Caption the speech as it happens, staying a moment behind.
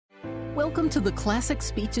Welcome to the Classic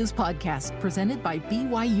Speeches podcast presented by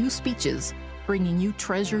BYU Speeches, bringing you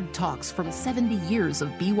treasured talks from 70 years of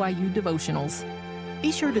BYU devotionals.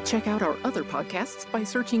 Be sure to check out our other podcasts by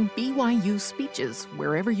searching BYU Speeches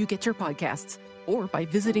wherever you get your podcasts, or by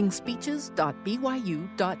visiting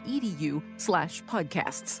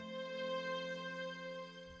speeches.byu.edu/podcasts.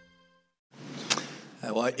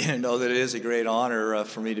 I want you to know that it is a great honor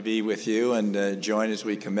for me to be with you and join as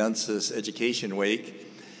we commence this Education Week.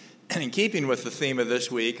 And in keeping with the theme of this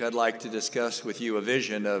week, I'd like to discuss with you a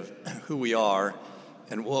vision of who we are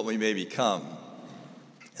and what we may become.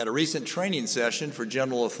 At a recent training session for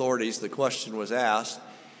general authorities, the question was asked,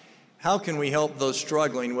 how can we help those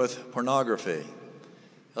struggling with pornography?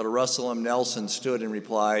 Elder Russell M. Nelson stood and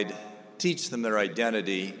replied, teach them their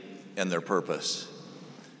identity and their purpose.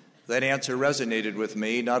 That answer resonated with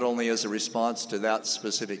me not only as a response to that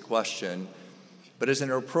specific question, but as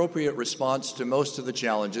an appropriate response to most of the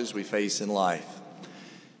challenges we face in life.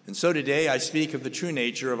 And so today I speak of the true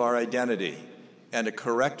nature of our identity and a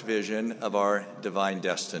correct vision of our divine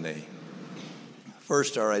destiny.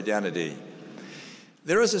 First, our identity.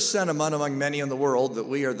 There is a sentiment among many in the world that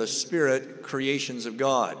we are the spirit creations of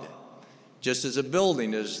God, just as a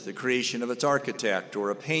building is the creation of its architect,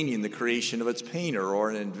 or a painting the creation of its painter,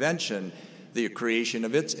 or an invention the creation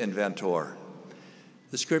of its inventor.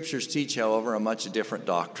 The scriptures teach, however, a much different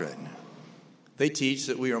doctrine. They teach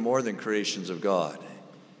that we are more than creations of God.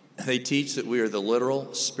 They teach that we are the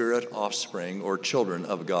literal spirit offspring or children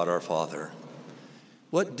of God our Father.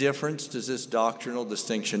 What difference does this doctrinal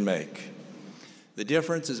distinction make? The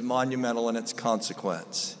difference is monumental in its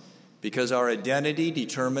consequence, because our identity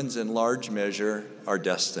determines in large measure our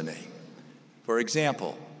destiny. For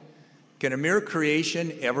example, can a mere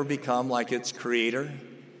creation ever become like its creator?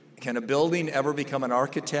 Can a building ever become an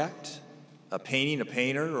architect, a painting, a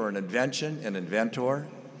painter, or an invention, an inventor?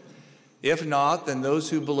 If not, then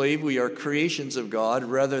those who believe we are creations of God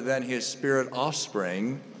rather than His spirit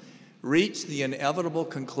offspring reach the inevitable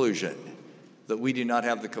conclusion that we do not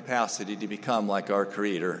have the capacity to become like our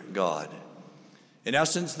Creator, God. In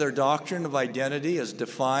essence, their doctrine of identity has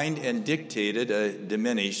defined and dictated a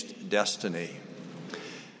diminished destiny.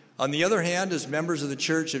 On the other hand, as members of the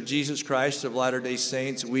Church of Jesus Christ of Latter-day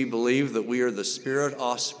Saints, we believe that we are the spirit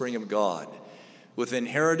offspring of God, with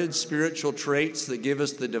inherited spiritual traits that give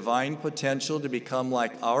us the divine potential to become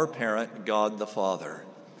like our parent, God the Father.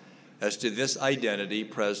 As to this identity,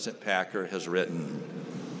 President Packer has written,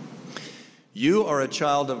 you are a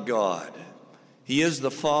child of God. He is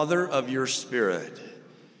the Father of your spirit.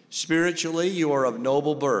 Spiritually, you are of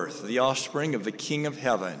noble birth, the offspring of the King of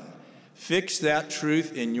Heaven. Fix that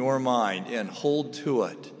truth in your mind and hold to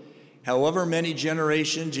it. However many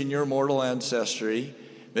generations in your mortal ancestry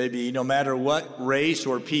may be, no matter what race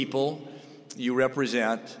or people you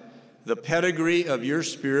represent, the pedigree of your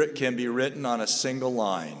spirit can be written on a single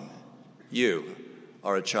line. You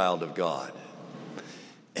are a child of God.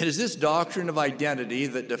 It is this doctrine of identity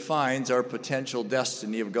that defines our potential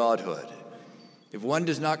destiny of godhood. If one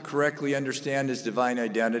does not correctly understand his divine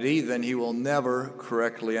identity, then he will never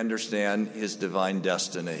correctly understand his divine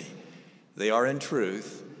destiny. They are, in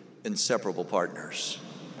truth, inseparable partners.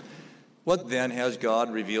 What then has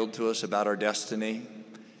God revealed to us about our destiny?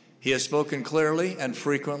 He has spoken clearly and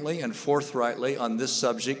frequently and forthrightly on this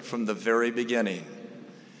subject from the very beginning.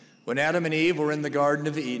 When Adam and Eve were in the Garden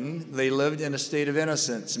of Eden, they lived in a state of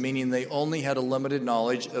innocence, meaning they only had a limited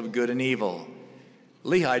knowledge of good and evil.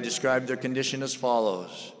 Lehi described their condition as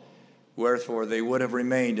follows, wherefore they would have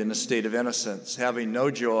remained in a state of innocence, having no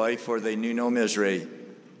joy, for they knew no misery,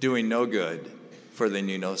 doing no good, for they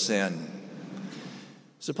knew no sin.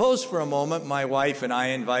 Suppose for a moment my wife and I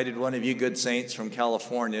invited one of you good saints from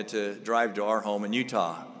California to drive to our home in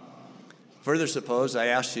Utah. Further, suppose I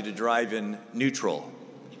asked you to drive in neutral.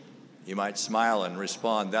 You might smile and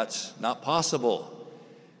respond, that's not possible.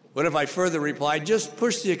 What if I further replied, just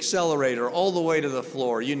push the accelerator all the way to the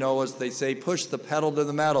floor. You know, as they say, push the pedal to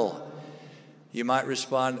the metal. You might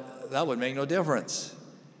respond, that would make no difference.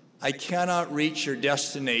 I cannot reach your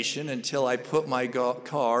destination until I put my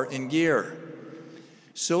car in gear.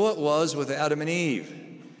 So it was with Adam and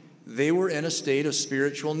Eve. They were in a state of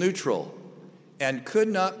spiritual neutral and could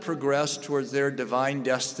not progress towards their divine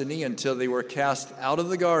destiny until they were cast out of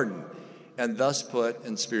the garden and thus put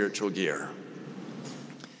in spiritual gear.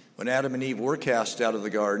 When Adam and Eve were cast out of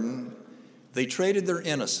the garden, they traded their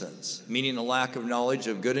innocence, meaning a lack of knowledge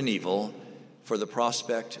of good and evil, for the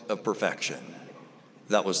prospect of perfection.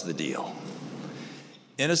 That was the deal.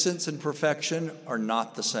 Innocence and perfection are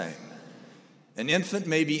not the same. An infant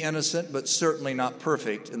may be innocent, but certainly not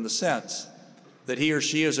perfect in the sense that he or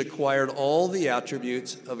she has acquired all the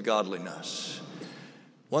attributes of godliness.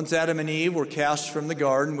 Once Adam and Eve were cast from the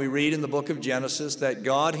garden, we read in the book of Genesis that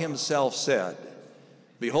God himself said,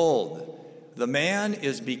 "Behold, the man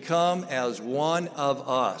is become as one of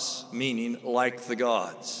us," meaning like the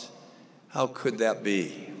gods. How could that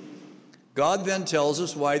be? God then tells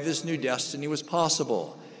us why this new destiny was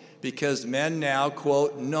possible. Because men now,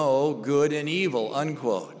 quote, know good and evil,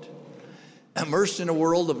 unquote. Immersed in a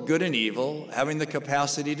world of good and evil, having the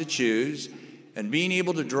capacity to choose, and being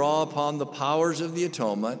able to draw upon the powers of the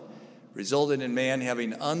atonement, resulted in man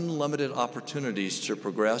having unlimited opportunities to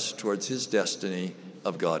progress towards his destiny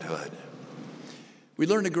of godhood. We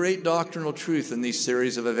learned a great doctrinal truth in these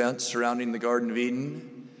series of events surrounding the Garden of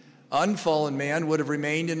Eden. Unfallen man would have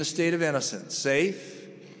remained in a state of innocence, safe,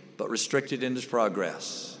 but restricted in his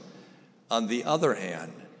progress. On the other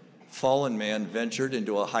hand, fallen man ventured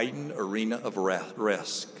into a heightened arena of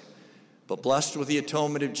risk. But blessed with the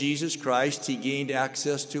atonement of Jesus Christ, he gained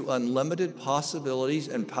access to unlimited possibilities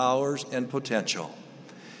and powers and potential.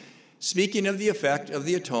 Speaking of the effect of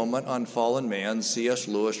the atonement on fallen man, C.S.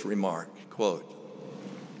 Lewis remarked, quote,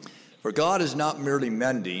 "For God is not merely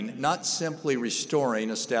mending, not simply restoring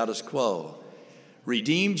a status quo.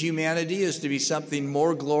 Redeemed humanity is to be something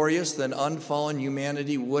more glorious than unfallen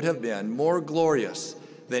humanity would have been, more glorious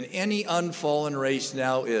than any unfallen race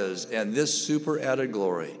now is, and this superadded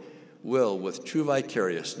glory will, with true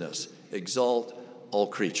vicariousness, exalt all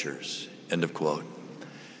creatures." End of quote.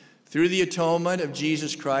 Through the atonement of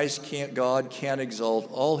Jesus Christ, God can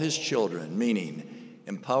exalt all his children, meaning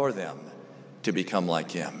empower them to become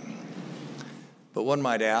like him. But one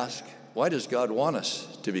might ask, why does God want us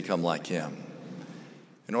to become like him?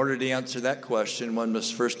 In order to answer that question, one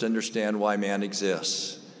must first understand why man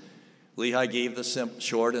exists. Lehi gave the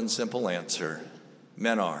short and simple answer: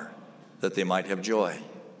 men are, that they might have joy.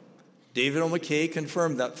 David O. McKay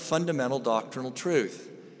confirmed that fundamental doctrinal truth.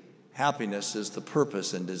 Happiness is the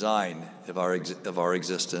purpose and design of our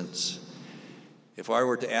existence. If I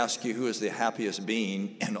were to ask you who is the happiest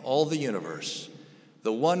being in all the universe,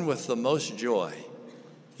 the one with the most joy,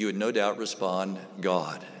 you would no doubt respond,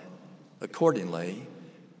 God. Accordingly,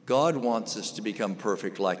 God wants us to become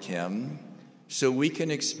perfect like him so we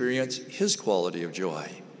can experience his quality of joy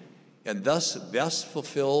and thus best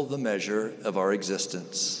fulfill the measure of our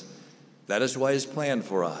existence. That is why his plan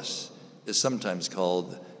for us is sometimes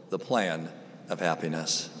called the plan of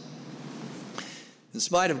happiness. In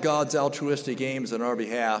spite of God's altruistic aims on our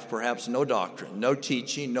behalf, perhaps no doctrine, no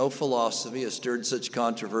teaching, no philosophy has stirred such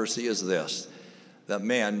controversy as this, that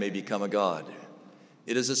man may become a god.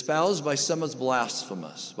 It is espoused by some as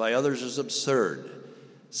blasphemous, by others as absurd.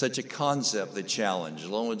 Such a concept, they challenge,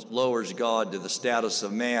 lowers God to the status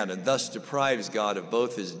of man and thus deprives God of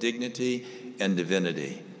both his dignity and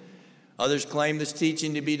divinity. Others claim this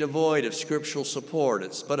teaching to be devoid of scriptural support.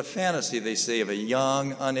 It's but a fantasy, they say, of a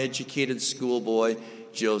young, uneducated schoolboy,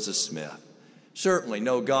 Joseph Smith. Certainly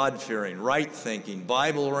no God-fearing, right-thinking,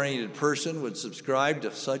 Bible-oriented person would subscribe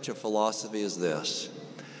to such a philosophy as this.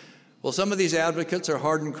 Well, some of these advocates are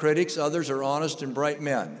hardened critics, others are honest and bright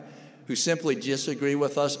men who simply disagree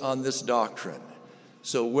with us on this doctrine.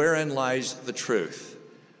 So wherein lies the truth?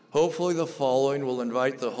 Hopefully the following will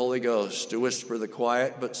invite the Holy Ghost to whisper the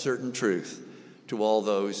quiet but certain truth to all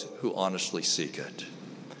those who honestly seek it.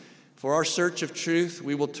 For our search of truth,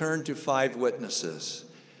 we will turn to 5 witnesses.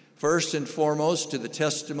 First and foremost, to the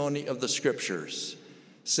testimony of the Scriptures.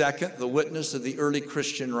 Second, the witness of the early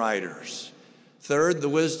Christian writers. Third, the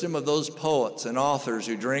wisdom of those poets and authors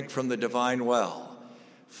who drink from the divine well.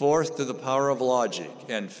 Fourth, to the power of logic.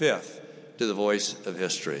 And fifth, to the voice of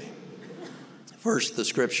history. First, the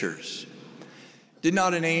Scriptures. Did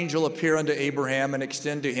not an angel appear unto Abraham and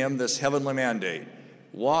extend to him this heavenly mandate?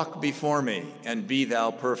 Walk before me and be thou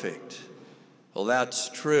perfect. Well, that's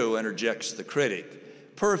true, interjects the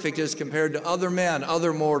critic. Perfect as compared to other men,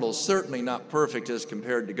 other mortals, certainly not perfect as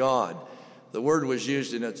compared to God. The word was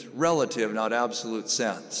used in its relative, not absolute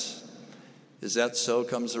sense. Is that so,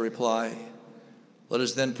 comes the reply? Let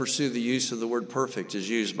us then pursue the use of the word perfect as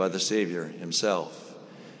used by the Savior himself.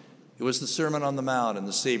 It was the Sermon on the Mount, and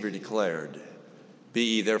the Savior declared, "Be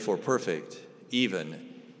ye therefore perfect, even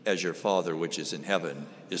as your Father which is in heaven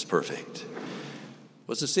is perfect."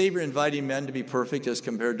 Was the Savior inviting men to be perfect as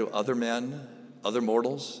compared to other men, other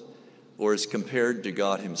mortals, or as compared to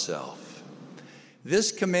God himself?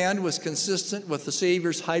 This command was consistent with the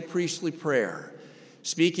Savior's high priestly prayer.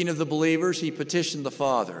 Speaking of the believers, he petitioned the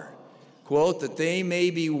Father, quote, "that they may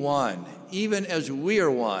be one, even as we are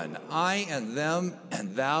one, I and them,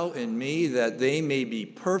 and thou and me, that they may be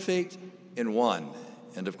perfect in one,"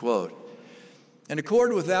 end of quote. In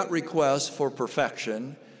accord with that request for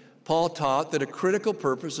perfection, Paul taught that a critical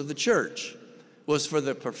purpose of the church was for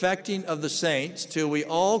the perfecting of the saints till we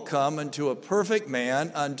all come unto a perfect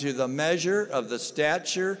man, unto the measure of the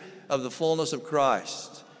stature of the fullness of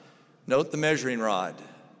Christ. Note the measuring rod,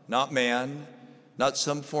 not man, not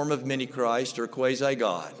some form of mini-Christ or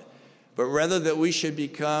quasi-God, but rather that we should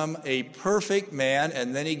become a perfect man,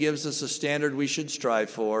 and then he gives us a standard we should strive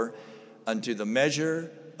for, unto the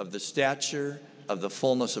measure of the stature of the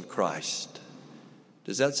fullness of Christ.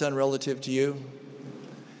 Does that sound relative to you?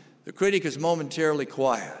 The critic is momentarily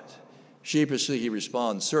quiet. Sheepishly he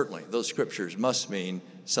responds, certainly, those scriptures must mean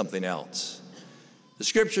something else. The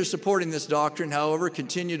scriptures supporting this doctrine, however,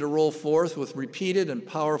 continue to roll forth with repeated and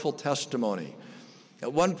powerful testimony.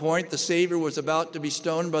 At one point, the Savior was about to be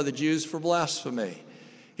stoned by the Jews for blasphemy.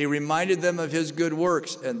 He reminded them of his good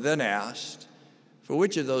works and then asked, "For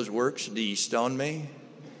which of those works do ye stone me?"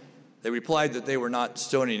 They replied that they were not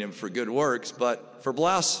stoning him for good works, but for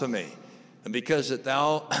blasphemy, and because that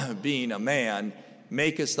thou, being a man,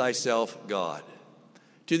 makest thyself God.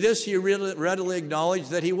 To this he readily acknowledged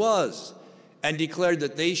that he was, and declared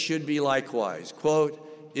that they should be likewise. Quote,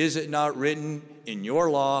 "Is it not written in your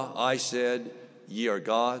law, I said, ye are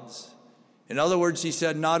gods?" In other words, he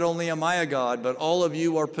said, not only am I a god, but all of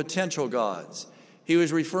you are potential gods. He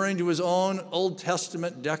was referring to his own Old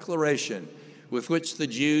Testament declaration with which the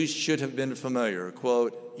Jews should have been familiar.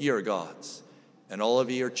 Quote, "Ye are gods, and all of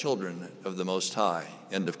ye are children of the Most High."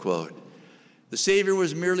 End of quote. The Savior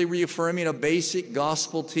was merely reaffirming a basic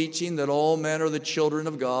gospel teaching that all men are the children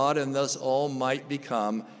of God, and thus all might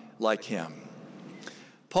become like him.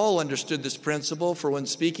 Paul understood this principle, for when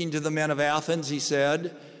speaking to the men of Athens, he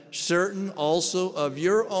said, "Certain also of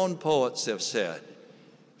your own poets have said,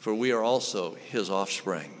 for we are also his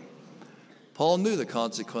offspring." Paul knew the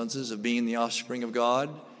consequences of being the offspring of God,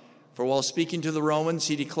 for while speaking to the Romans,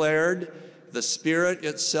 he declared, "The Spirit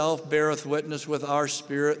itself beareth witness with our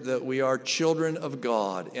spirit that we are children of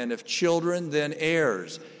God, and if children, then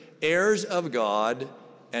heirs, heirs of God,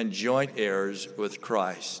 and joint heirs with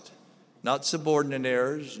Christ." Not subordinate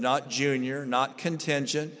heirs, not junior, not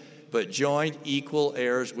contingent, but joint equal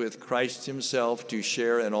heirs with Christ himself to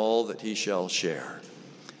share in all that he shall share.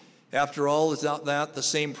 After all, is not that the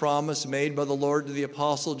same promise made by the Lord to the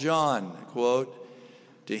Apostle John? Quote,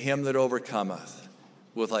 "To him that overcometh,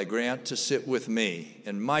 will I grant to sit with me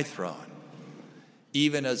in my throne,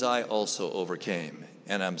 even as I also overcame,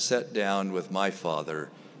 and am set down with my Father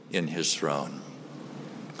in his throne."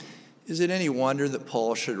 Is it any wonder that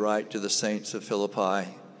Paul should write to the saints of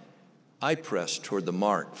Philippi, "I press toward the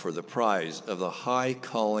mark for the prize of the high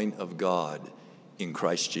calling of God in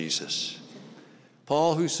Christ Jesus"?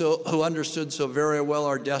 Paul, who understood so very well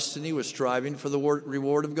our destiny, was striving for the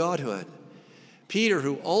reward of godhood. Peter,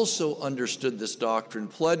 who also understood this doctrine,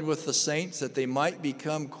 pled with the saints that they might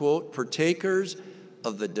become, quote, "partakers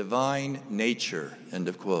of the divine nature," end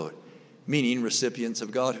of quote, meaning recipients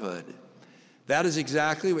of godhood. That is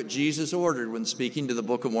exactly what Jesus ordered when speaking to the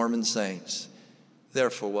Book of Mormon saints.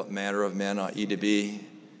 "Therefore, what manner of men ought ye to be?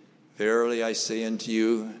 Verily I say unto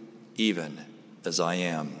you, even as I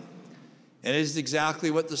am." And it is exactly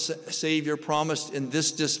what the Savior promised in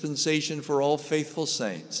this dispensation for all faithful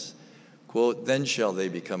saints. Quote, "Then shall they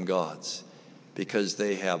become gods, because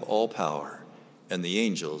they have all power, and the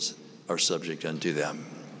angels are subject unto them."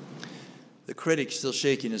 The critic, still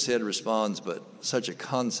shaking his head, responds, "But such a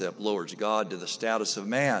concept lowers God to the status of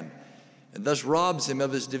man, and thus robs him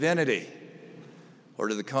of his divinity." Or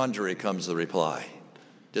to the contrary comes the reply,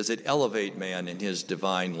 "Does it elevate man in his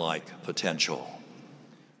divine-like potential?"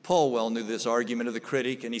 Paul well knew this argument of the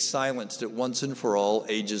critic, and he silenced it once and for all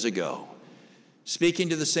ages ago. Speaking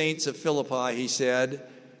to the saints of Philippi, he said,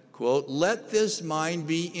 quote, "Let this mind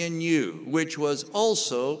be in you, which was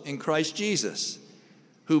also in Christ Jesus,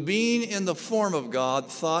 who being in the form of God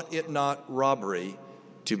thought it not robbery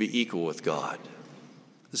to be equal with God."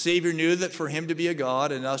 The Savior knew that for him to be a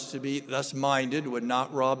God and us to be thus minded would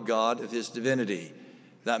not rob God of his divinity.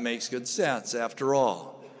 That makes good sense. After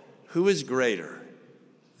all, who is greater,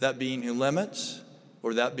 that being who limits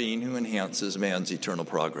or that being who enhances man's eternal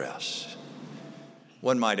progress?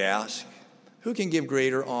 One might ask, who can give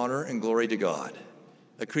greater honor and glory to God?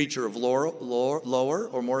 A creature of lower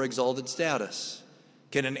or more exalted status?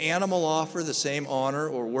 Can an animal offer the same honor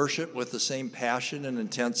or worship with the same passion and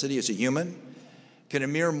intensity as a human? Can a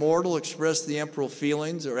mere mortal express the emperor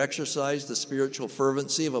feelings or exercise the spiritual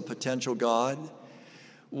fervency of a potential God?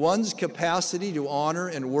 One's capacity to honor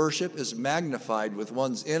and worship is magnified with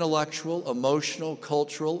one's intellectual, emotional,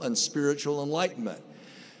 cultural, and spiritual enlightenment.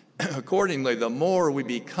 Accordingly, the more we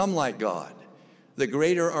become like God, the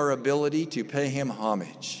greater our ability to pay him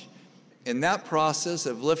homage. In that process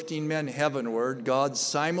of lifting men heavenward, God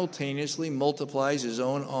simultaneously multiplies his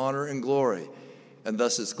own honor and glory, and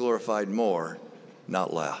thus is glorified more,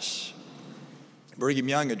 not less. Brigham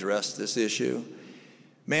Young addressed this issue.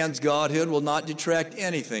 Man's godhood will not detract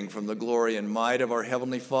anything from the glory and might of our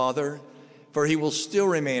Heavenly Father, for he will still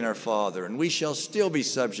remain our Father, and we shall still be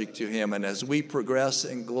subject to him. And as we progress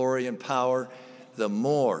in glory and power, the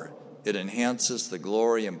more it enhances the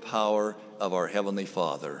glory and power of our Heavenly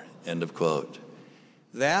Father. End of quote.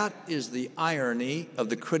 That is the irony of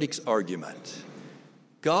the critic's argument.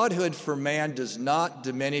 Godhood for man does not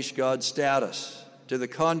diminish God's status. To the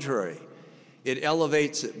contrary, it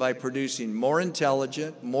elevates it by producing more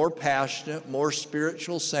intelligent, more passionate, more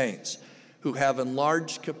spiritual saints who have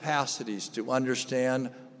enlarged capacities to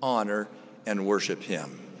understand, honor, and worship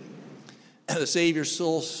him. The Savior's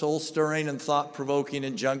soul-stirring and thought-provoking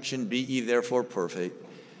injunction, "Be ye therefore perfect,"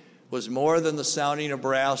 was more than the sounding of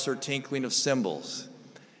brass or tinkling of cymbals.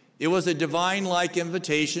 It was a divine-like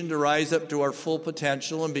invitation to rise up to our full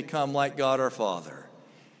potential and become like God our Father.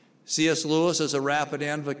 C.S. Lewis, as a rapid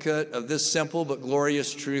advocate of this simple but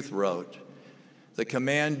glorious truth, wrote, "The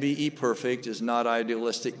command, 'Be ye perfect,' is not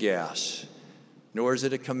idealistic gas, nor is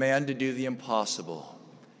it a command to do the impossible.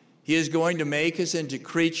 He is going to make us into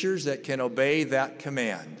creatures that can obey that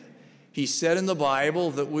command. He said in the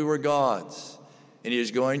Bible that we were God's, and he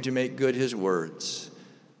is going to make good his words.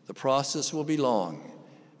 The process will be long,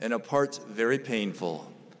 and at parts very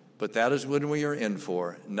painful, but that is what we are in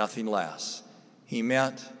for, nothing less. He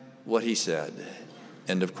meant what he said."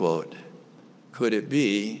 End of quote. Could it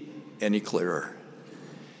be any clearer?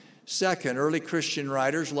 Second, early Christian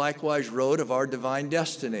writers likewise wrote of our divine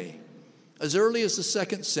destiny. As early as the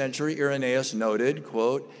 2nd century, Irenaeus noted,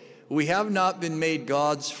 quote, "We have not been made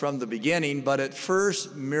gods from the beginning, but at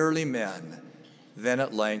first merely men, then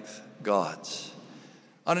at length gods."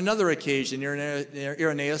 On another occasion,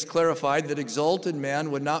 Irenaeus clarified that exalted man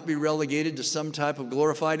would not be relegated to some type of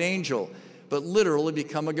glorified angel, but literally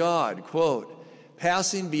become a god, quote,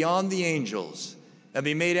 "passing beyond the angels and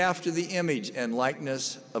be made after the image and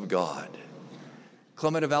likeness of God."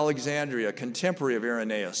 Clement of Alexandria, a contemporary of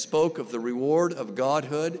Irenaeus, spoke of the reward of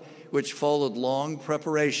godhood which followed long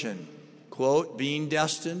preparation, quote, "being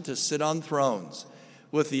destined to sit on thrones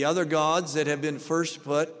with the other gods that have been first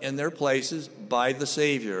put in their places by the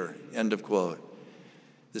Savior," end of quote.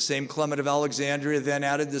 The same Clement of Alexandria then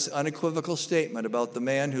added this unequivocal statement about the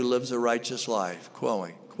man who lives a righteous life,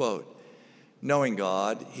 quote, "Knowing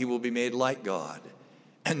God, he will be made like God,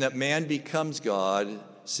 and that man becomes God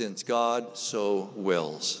since God so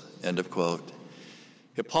wills," end of quote.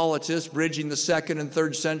 Hippolytus, bridging the 2nd and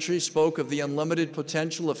 3rd century, spoke of the unlimited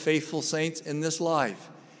potential of faithful saints in this life.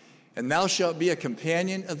 "And thou shalt be a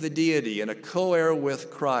companion of the deity and a co-heir with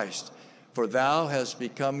Christ, for thou hast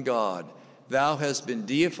become God. Thou hast been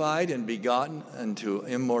deified and begotten unto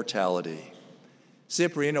immortality."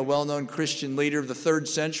 Cyprian, a well-known Christian leader of the 3rd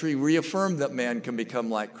century, reaffirmed that man can become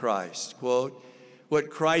like Christ. Quote, "What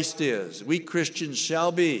Christ is, we Christians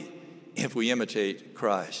shall be if we imitate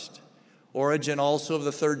Christ." Origen, also of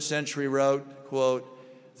the 3rd century, wrote, quote,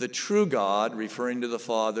 "The true God," referring to the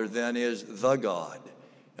Father, "then is the God.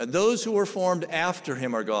 And those who were formed after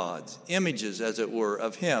him are gods, images, as it were,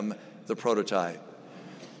 of him, the prototype."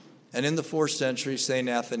 And in the 4th century, St.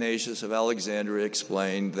 Athanasius of Alexandria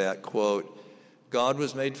explained that, quote, "God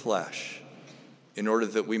was made flesh in order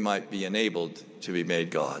that we might be enabled to be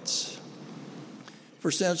made gods." For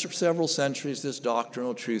several centuries, this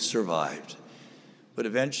doctrinal truth survived, but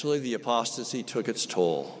eventually the apostasy took its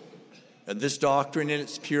toll, and this doctrine in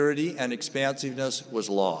its purity and expansiveness was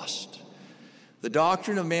lost. The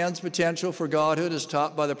doctrine of man's potential for godhood, as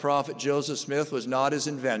taught by the prophet Joseph Smith, was not his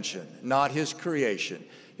invention, not his creation,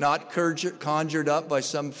 not conjured up by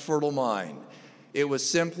some fertile mind. It was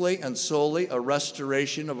simply and solely a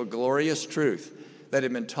restoration of a glorious truth that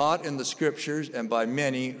had been taught in the Scriptures and by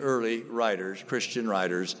many early writers, Christian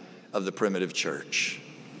writers of the primitive church.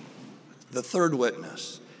 The third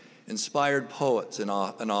witness, inspired poets and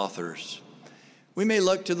authors. We may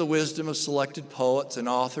look to the wisdom of selected poets and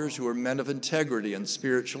authors who were men of integrity and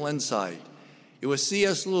spiritual insight. It was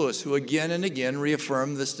C.S. Lewis who again and again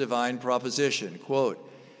reaffirmed this divine proposition, quote,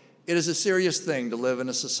 "It is a serious thing to live in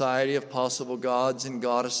a society of possible gods and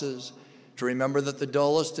goddesses, to remember that the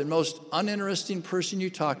dullest and most uninteresting person you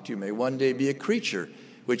talk to may one day be a creature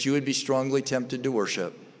which you would be strongly tempted to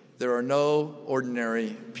worship. There are no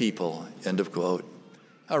ordinary people," end of quote.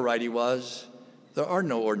 How right he was. There are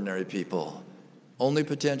no ordinary people, only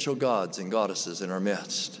potential gods and goddesses in our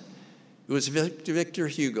midst. It was Victor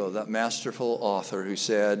Hugo, that masterful author, who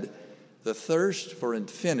said, The thirst for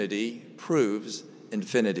infinity proves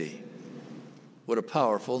infinity. What a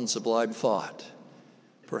powerful and sublime thought.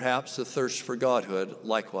 Perhaps the thirst for godhood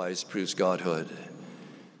likewise proves godhood.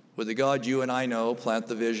 Would the God you and I know plant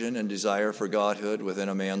the vision and desire for godhood within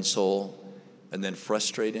a man's soul and then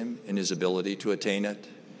frustrate him in his ability to attain it?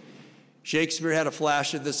 Shakespeare had a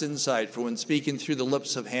flash of this insight, for when speaking through the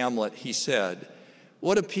lips of Hamlet, he said,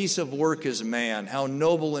 "What a piece of work is man, how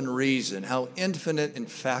noble in reason, how infinite in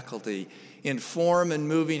faculty, in form and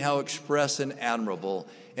moving, how express and admirable,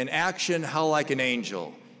 in action, how like an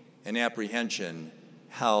angel, in apprehension,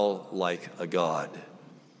 how like a god."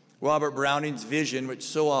 Robert Browning's vision, which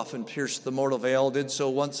so often pierced the mortal veil, did so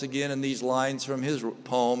once again in these lines from his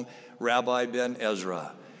poem, Rabbi Ben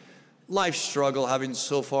Ezra. "Life's struggle having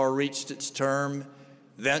so far reached its term,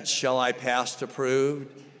 thence shall I pass approved,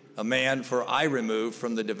 a man for I remove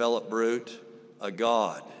from the developed brute, a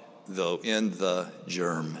god, though in the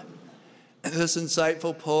germ." This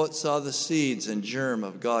insightful poet saw the seeds and germ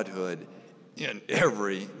of godhood in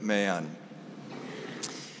every man.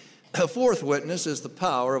 A fourth witness is the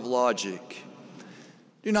power of logic.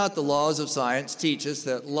 Do not the laws of science teach us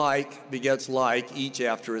that like begets like, each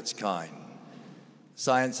after its kind?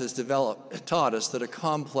 Science has taught us that a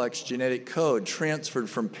complex genetic code transferred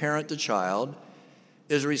from parent to child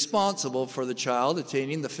is responsible for the child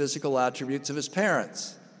attaining the physical attributes of his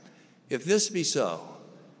parents. If this be so,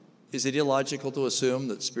 is it illogical to assume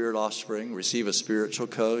that spirit offspring receive a spiritual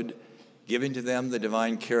code, giving to them the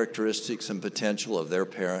divine characteristics and potential of their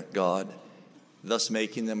parent God, thus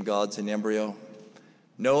making them gods in embryo?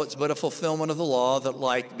 No, it's but a fulfillment of the law that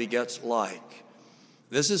like begets like.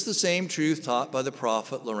 This is the same truth taught by the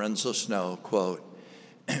prophet Lorenzo Snow, quote,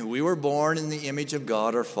 "We were born in the image of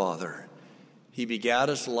God our Father. He begat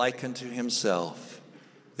us like unto himself.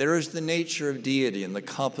 There is the nature of deity in the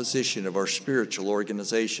composition of our spiritual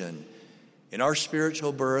organization. In our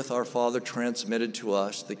spiritual birth, our Father transmitted to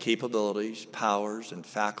us the capabilities, powers, and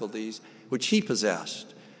faculties which he possessed,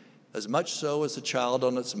 as much so as a child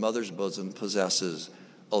on its mother's bosom possesses,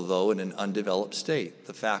 although in an undeveloped state,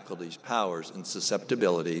 the faculties, powers, and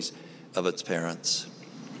susceptibilities of its parents."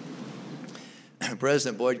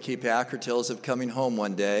 President Boyd K. Packer tells of coming home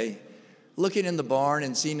one day, looking in the barn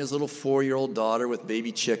and seeing his little 4-year-old daughter with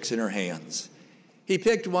baby chicks in her hands. He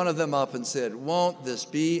picked one of them up and said, "Won't this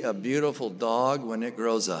be a beautiful dog when it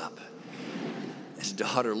grows up?" His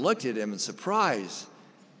daughter looked at him in surprise.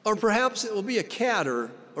 "Or perhaps it will be a cat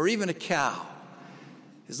or even a cow."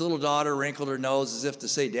 His little daughter wrinkled her nose as if to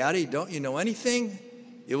say, "Daddy, don't you know anything?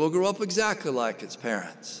 It will grow up exactly like its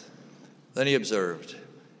parents." Then he observed,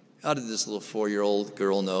 how did this little 4-year-old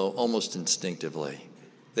girl know, almost instinctively,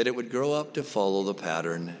 that it would grow up to follow the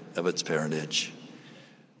pattern of its parentage?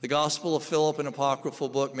 The Gospel of Philip, an apocryphal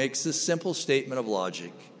book, makes this simple statement of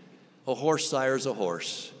logic. A horse sires a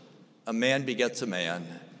horse, a man begets a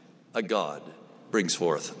man, a God brings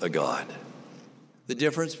forth a God. The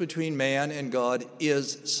difference between man and God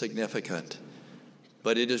is significant,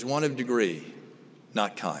 but it is one of degree,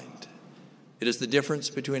 not kind. It is the difference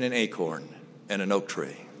between an acorn and an oak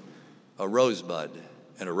tree, a rosebud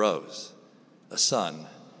and a rose, a son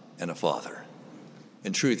and a father.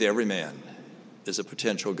 In truth, every man is a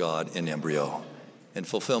potential God in embryo, in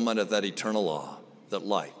fulfillment of that eternal law that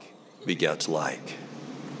like begets like.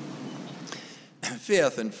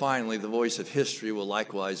 Fifth, and finally, the voice of history will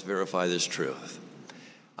likewise verify this truth.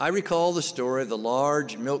 I recall the story of the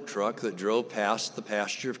large milk truck that drove past the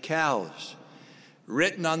pasture of cows.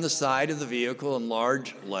 Written on the side of the vehicle in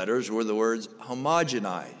large letters were the words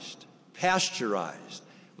homogenized, pasteurized,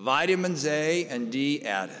 vitamins A and D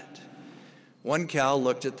added. One cow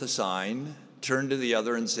looked at the sign, turned to the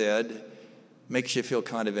other and said, "Makes you feel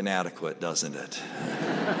kind of inadequate, doesn't it?"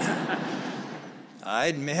 I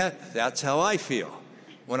admit that's how I feel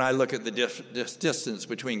when I look at the distance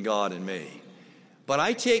between God and me. But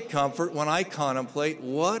I take comfort when I contemplate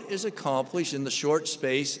what is accomplished in the short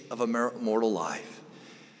space of a mortal life.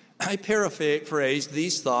 I paraphrase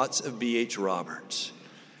these thoughts of B.H. Roberts.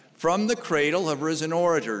 From the cradle have risen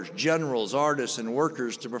orators, generals, artists, and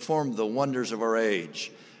workers to perform the wonders of our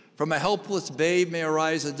age. From a helpless babe may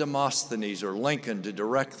arise a Demosthenes or Lincoln to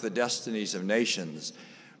direct the destinies of nations.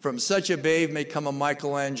 From such a babe may come a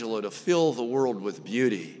Michelangelo to fill the world with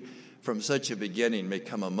beauty. From such a beginning may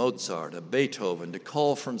come a Mozart, a Beethoven to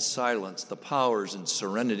call from silence the powers and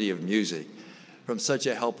serenity of music. From such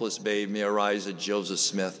a helpless babe may arise a Joseph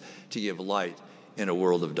Smith to give light in a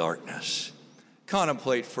world of darkness.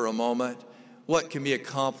 Contemplate for a moment what can be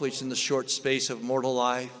accomplished in the short space of mortal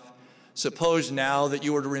life. Suppose now that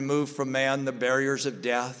you were to remove from man the barriers of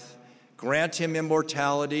death, grant him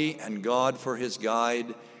immortality and God for his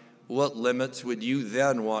guide. what limits would you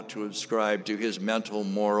then want to ascribe to his mental,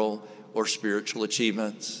 moral, or spiritual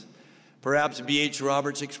achievements? Perhaps B.H.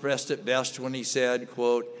 Roberts expressed it best when he said,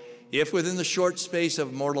 quote, "If within the short space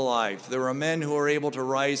of mortal life there are men who are able to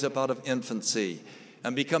rise up out of infancy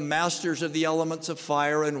and become masters of the elements of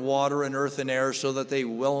fire and water and earth and air so that they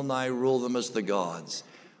well nigh rule them as the gods,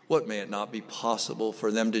 what may it not be possible for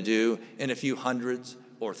them to do in a few hundreds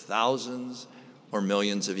or thousands or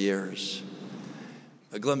millions of years?"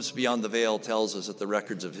 A glimpse beyond the veil tells us that the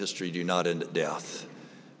records of history do not end at death,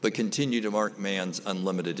 but continue to mark man's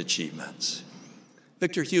unlimited achievements.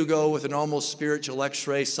 Victor Hugo, with an almost spiritual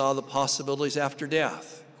x-ray, saw the possibilities after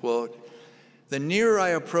death. Quote, "The nearer I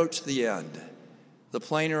approach the end, the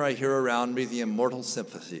plainer I hear around me the immortal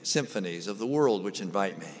symphonies of the world which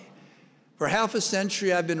invite me. For half a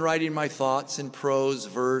century I've been writing my thoughts in prose,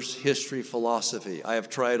 verse, history, philosophy. I have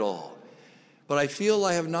tried all. But I feel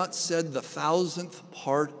I have not said the 1,000th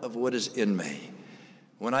part of what is in me.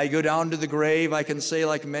 When I go down to the grave, I can say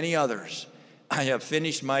like many others, I have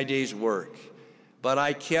finished my day's work. But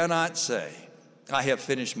I cannot say, I have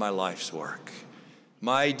finished my life's work.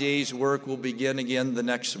 My day's work will begin again the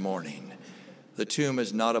next morning. The tomb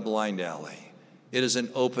is not a blind alley. It is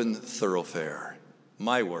an open thoroughfare.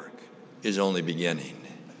 My work is only beginning."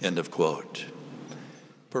 End of quote.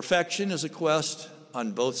 Perfection is a quest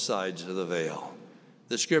on both sides of the veil.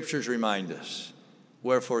 The scriptures remind us,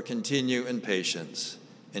 "Wherefore continue in patience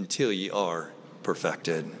until ye are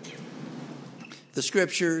perfected." The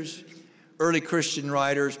scriptures, early Christian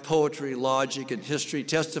writers, poetry, logic, and history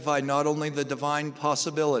testify not only the divine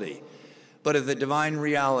possibility, but of the divine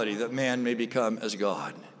reality that man may become as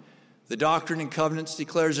God. The Doctrine and Covenants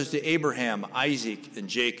declares as to Abraham, Isaac, and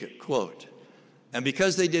Jacob, quote, "And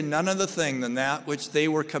because they did none other thing than that which they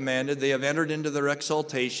were commanded, they have entered into their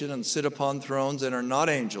exaltation and sit upon thrones and are not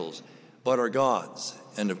angels, but are gods."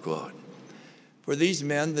 End of quote. For these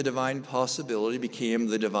men, the divine possibility became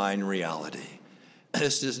the divine reality.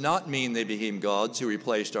 This does not mean they became gods who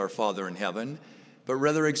replaced our Father in heaven, but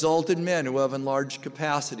rather exalted men who have enlarged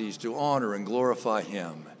capacities to honor and glorify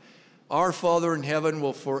him. Our Father in heaven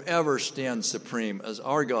will forever stand supreme as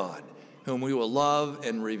our God, whom we will love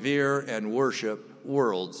and revere and worship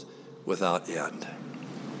worlds without end.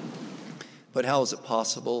 But how is it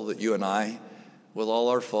possible that you and I, with all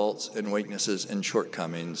our faults and weaknesses and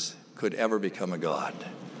shortcomings, could ever become a God?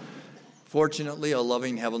 Fortunately, a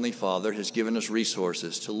loving Heavenly Father has given us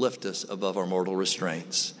resources to lift us above our mortal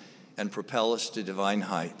restraints and propel us to divine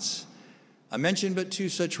heights. I mentioned but two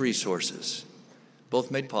such resources,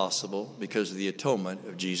 both made possible because of the atonement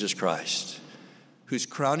of Jesus Christ, whose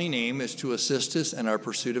crowning aim is to assist us in our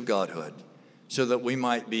pursuit of Godhood, so that we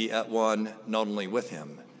might be at one not only with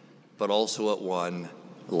him, but also at one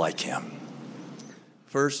like him.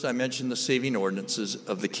 First, I mentioned the saving ordinances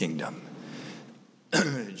of the kingdom.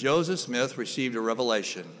 Joseph Smith received a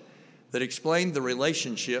revelation that explained the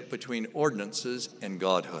relationship between ordinances and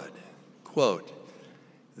Godhood. Quote,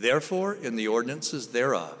 "Therefore, in the ordinances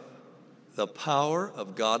thereof, the power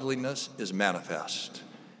of godliness is manifest.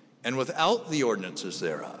 And without the ordinances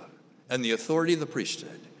thereof, and the authority of the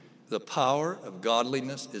priesthood, the power of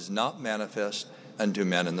godliness is not manifest unto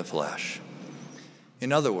men in the flesh."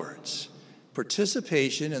 In other words,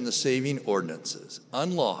 participation in the saving ordinances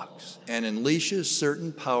unlocks and unleashes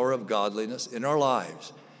certain power of godliness in our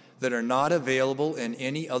lives that are not available in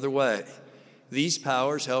any other way. These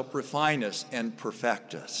powers help refine us and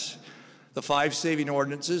perfect us. The 5 saving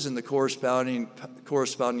ordinances and the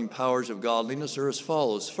corresponding powers of godliness are as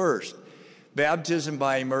follows. First, baptism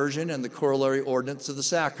by immersion and the corollary ordinance of the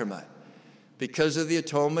sacrament. Because of the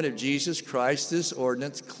atonement of Jesus Christ, this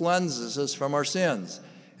ordinance cleanses us from our sins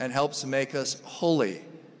and helps make us holy,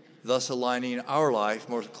 thus aligning our life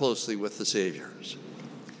more closely with the Savior's.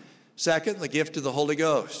 Second, the gift of the Holy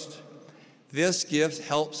Ghost. This gift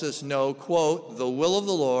helps us know, quote, "the will of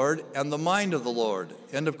the Lord and the mind of the Lord,"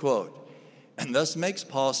 end of quote, and thus makes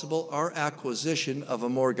possible our acquisition of a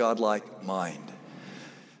more godlike mind.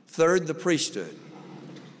 Third, the priesthood.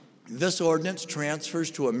 This ordinance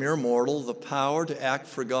transfers to a mere mortal the power to act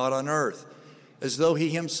for God on earth, as though he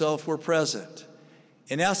himself were present.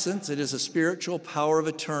 In essence, it is a spiritual power of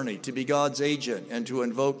attorney to be God's agent and to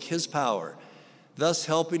invoke his power, thus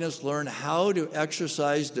helping us learn how to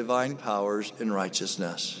exercise divine powers in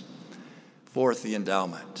righteousness. Fourth, the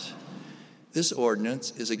endowment. This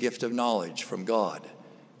ordinance is a gift of knowledge from God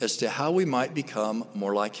as to how we might become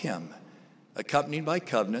more like him, accompanied by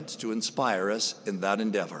covenants to inspire us in that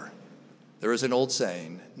endeavor. There is an old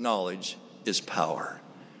saying, knowledge is power.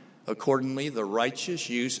 Accordingly, the righteous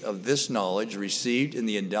use of this knowledge received in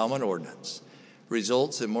the endowment ordinance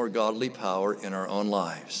results in more godly power in our own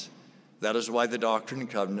lives. That is why the Doctrine and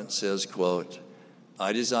Covenants says, quote,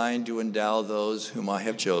 I design to endow those whom I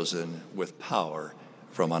have chosen with power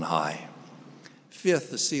from on high.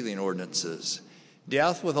 Fifth, the sealing ordinances.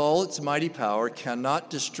 Death, with all its mighty power, cannot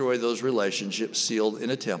destroy those relationships sealed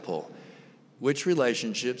in a temple, which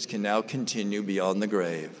relationships can now continue beyond the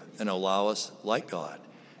grave and allow us, like God,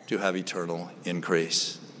 to have eternal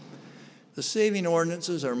increase. The saving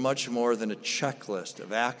ordinances are much more than a checklist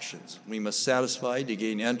of actions we must satisfy to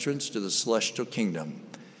gain entrance to the celestial kingdom.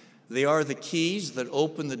 They are the keys that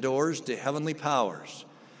open the doors to heavenly powers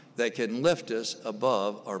that can lift us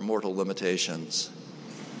above our mortal limitations.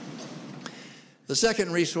 The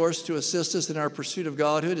second resource to assist us in our pursuit of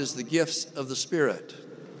Godhood is the gifts of the Spirit.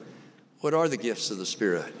 What are the gifts of the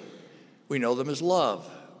Spirit? We know them as love,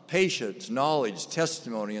 patience, knowledge,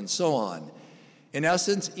 testimony, and so on. In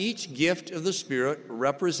essence, each gift of the Spirit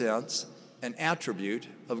represents an attribute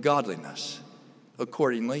of godliness.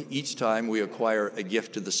 Accordingly, each time we acquire a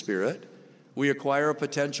gift of the Spirit, we acquire a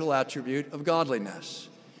potential attribute of godliness.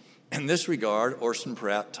 In this regard, Orson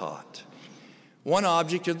Pratt taught, one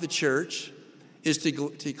object of the church is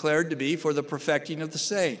declared to be for the perfecting of the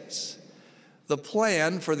saints. The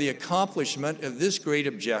plan for the accomplishment of this great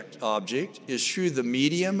object is through the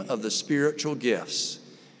medium of the spiritual gifts.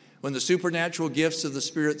 When the supernatural gifts of the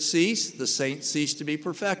Spirit cease, the saints cease to be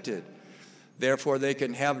perfected. Therefore, they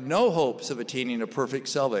can have no hopes of attaining a perfect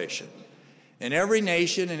salvation. In every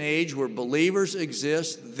nation and age where believers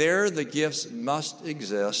exist, there the gifts must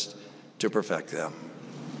exist to perfect them.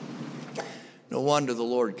 No wonder the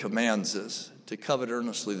Lord commands us to covet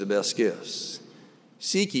earnestly the best gifts.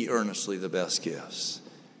 Seek ye earnestly the best gifts,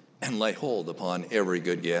 and lay hold upon every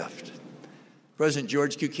good gift. President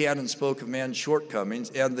George Buchanan spoke of man's shortcomings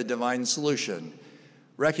and the divine solution.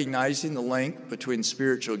 Recognizing the link between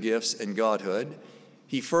spiritual gifts and godhood,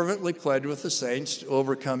 he fervently pled with the saints to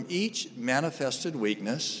overcome each manifested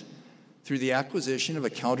weakness through the acquisition of a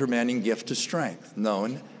countermanding gift of strength,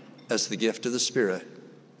 known as the gift of the Spirit.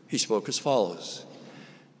 He spoke as follows,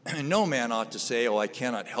 and no man ought to say, oh, I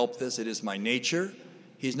cannot help this, it is my nature.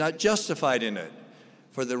 He's not justified in it,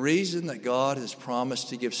 for the reason that God has promised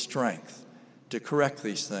to give strength to correct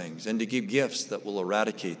these things and to give gifts that will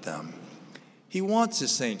eradicate them. He wants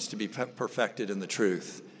his saints to be perfected in the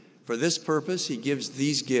truth. For this purpose, he gives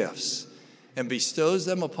these gifts and bestows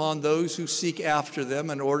them upon those who seek after them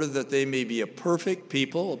in order that they may be a perfect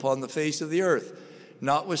people upon the face of the earth,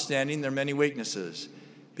 notwithstanding their many weaknesses,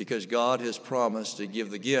 because God has promised to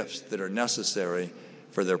give the gifts that are necessary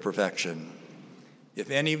for their perfection. If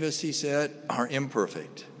any of us, he said, are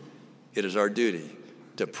imperfect, it is our duty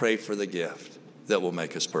to pray for the gift that will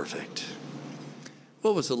make us perfect.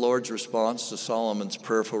 What was the Lord's response to Solomon's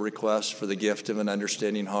prayerful request for the gift of an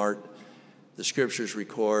understanding heart? The scriptures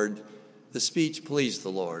record, the speech pleased the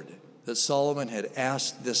Lord, that Solomon had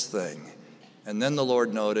asked this thing. And then the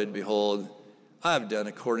Lord noted, behold, I have done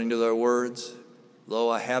according to their words. Lo,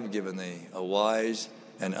 I have given thee a wise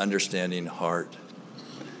and understanding heart.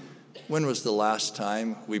 When was the last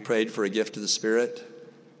time we prayed for a gift of the Spirit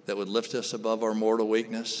that would lift us above our mortal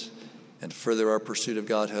weakness and further our pursuit of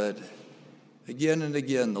Godhood? Again and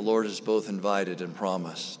again, the Lord has both invited and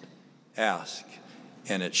promised, ask,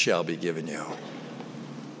 and it shall be given you.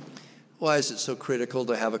 Why is it so critical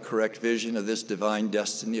to have a correct vision of this divine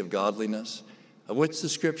destiny of godliness, of which the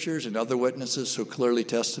scriptures and other witnesses so clearly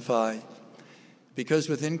testify? Because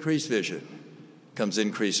with increased vision comes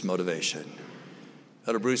increased motivation.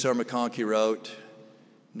 Elder Bruce R. McConkie wrote,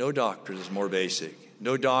 no doctrine is more basic.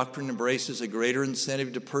 No doctrine embraces a greater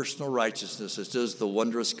incentive to personal righteousness as does the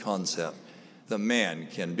wondrous concept that man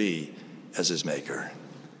can be as his maker.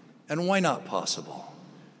 And why not possible?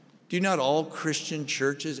 Do not all Christian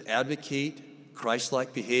churches advocate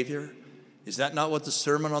Christ-like behavior? Is that not what the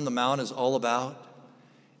Sermon on the Mount is all about?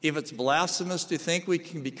 If it's blasphemous to think we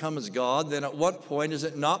can become as God, then at what point is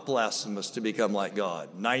it not blasphemous to become like God?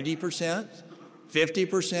 90%?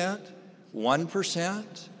 50%?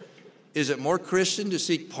 1%? Is it more Christian to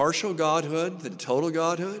seek partial godhood than total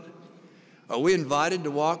godhood? Are we invited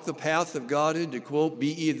to walk the path of godhood, to quote, be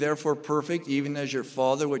ye therefore perfect, even as your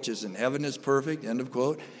Father which is in heaven is perfect, end of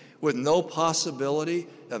quote, with no possibility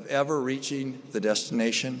of ever reaching the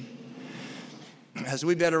destination? As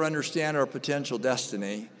we better understand our potential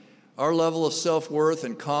destiny, our level of self-worth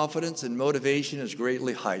and confidence and motivation is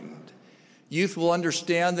greatly heightened. Youth will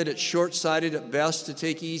understand that it's short-sighted at best to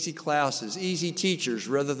take easy classes, easy teachers,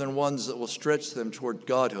 rather than ones that will stretch them toward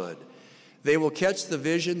godhood. They will catch the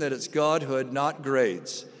vision that it's godhood, not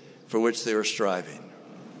grades, for which they are striving.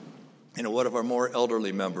 And what of our more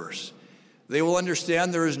elderly members? They will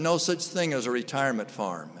understand there is no such thing as a retirement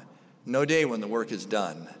farm, no day when the work is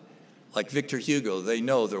done. Like Victor Hugo, they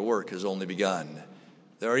know their work has only begun.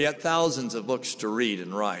 There are yet thousands of books to read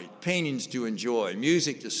and write, paintings to enjoy,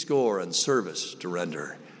 music to score, and service to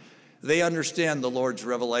render. They understand the Lord's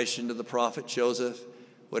revelation to the prophet Joseph.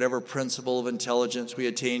 Whatever principle of intelligence we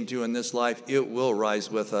attain to in this life, it will rise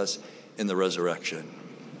with us in the resurrection.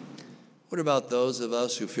 What about those of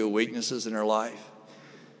us who feel weaknesses in our life?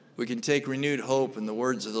 We can take renewed hope in the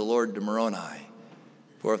words of the Lord to Moroni.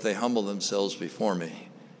 For if they humble themselves before me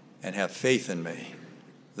and have faith in me,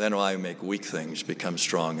 then will I make weak things become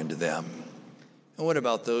strong unto them. And what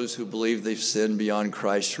about those who believe they've sinned beyond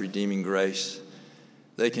Christ's redeeming grace?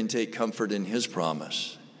 They can take comfort in his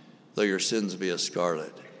promise. Though your sins be as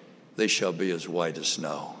scarlet, they shall be as white as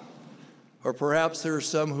snow. Or perhaps there are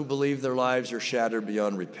some who believe their lives are shattered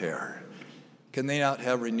beyond repair. Can they not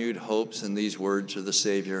have renewed hopes in these words of the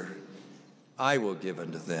Savior? I will give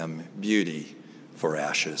unto them beauty for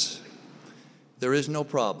ashes. There is no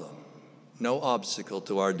problem, no obstacle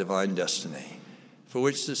to our divine destiny, for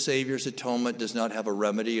which the Savior's atonement does not have a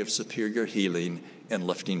remedy of superior healing and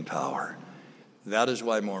lifting power. That is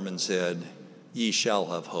why Mormon said, ye shall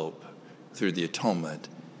have hope through the atonement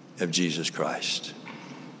of Jesus Christ.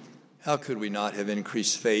 How could we not have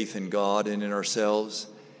increased faith in God and in ourselves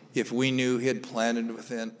if we knew he had planted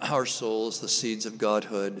within our souls the seeds of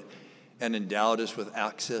Godhood and endowed us with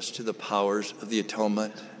access to the powers of the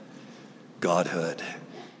atonement? Godhood.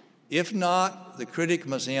 If not, the critic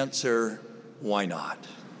must answer, why not?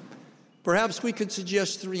 Perhaps we could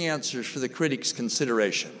suggest 3 answers for the critic's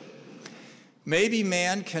consideration. Maybe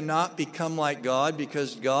man cannot become like God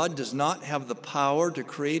because God does not have the power to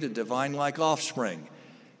create a divine-like offspring.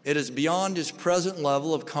 It is beyond his present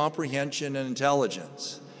level of comprehension and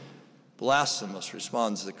intelligence. Blasphemous,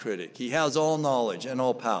 responds the critic. He has all knowledge and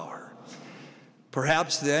all power.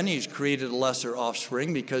 Perhaps then he's created a lesser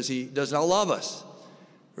offspring because he does not love us.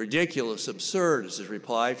 Ridiculous, absurd is his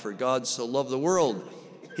reply, for God so loved the world,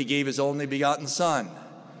 he gave his only begotten Son.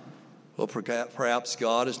 Well, perhaps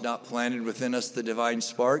God has not planted within us the divine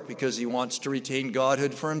spark because he wants to retain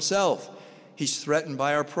Godhood for himself. He's threatened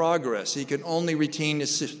by our progress. He can only retain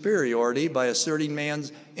his superiority by asserting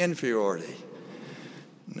man's inferiority.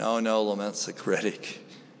 No, laments the critic.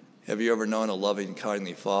 Have you ever known a loving,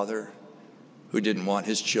 kindly father who didn't want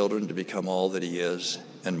his children to become all that he is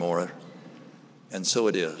and more? And so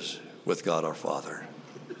it is with God our Father.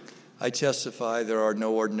 I testify there are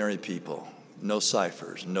no ordinary people, no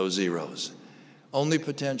ciphers, no zeros, only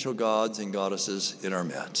potential gods and goddesses in our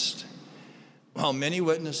midst. While many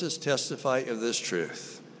witnesses testify of this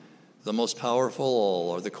truth, the most powerful of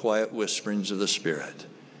all are the quiet whisperings of the Spirit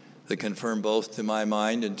that confirm both to my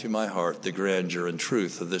mind and to my heart the grandeur and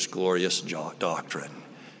truth of this glorious doctrine.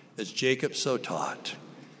 As Jacob so taught,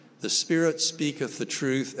 the Spirit speaketh the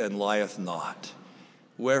truth and lieth not.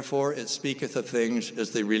 Wherefore it speaketh of things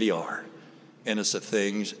as they really are, and as of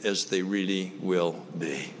things as they really will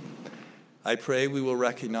be. I pray we will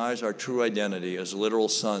recognize our true identity as literal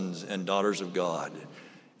sons and daughters of God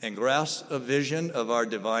and grasp a vision of our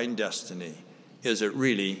divine destiny as it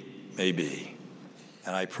really may be.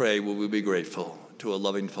 And I pray we will be grateful to a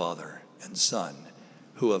loving Father and Son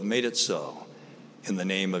who have made it so. In the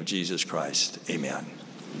name of Jesus Christ, amen.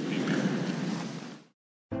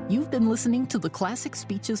 You've been listening to the Classic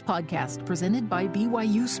Speeches podcast presented by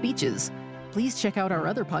BYU Speeches. Please check out our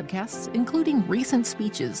other podcasts, including recent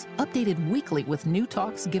speeches, updated weekly with new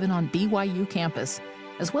talks given on BYU campus,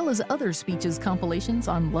 as well as other speeches compilations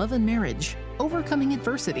on love and marriage, overcoming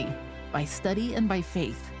adversity, by study and by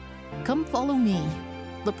faith. Come follow me,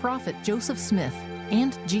 the prophet Joseph Smith,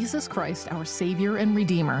 and Jesus Christ, our Savior and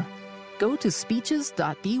Redeemer. Go to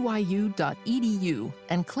speeches.byu.edu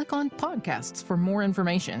and click on podcasts for more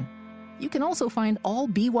information. You can also find all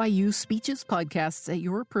BYU Speeches podcasts at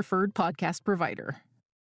your preferred podcast provider.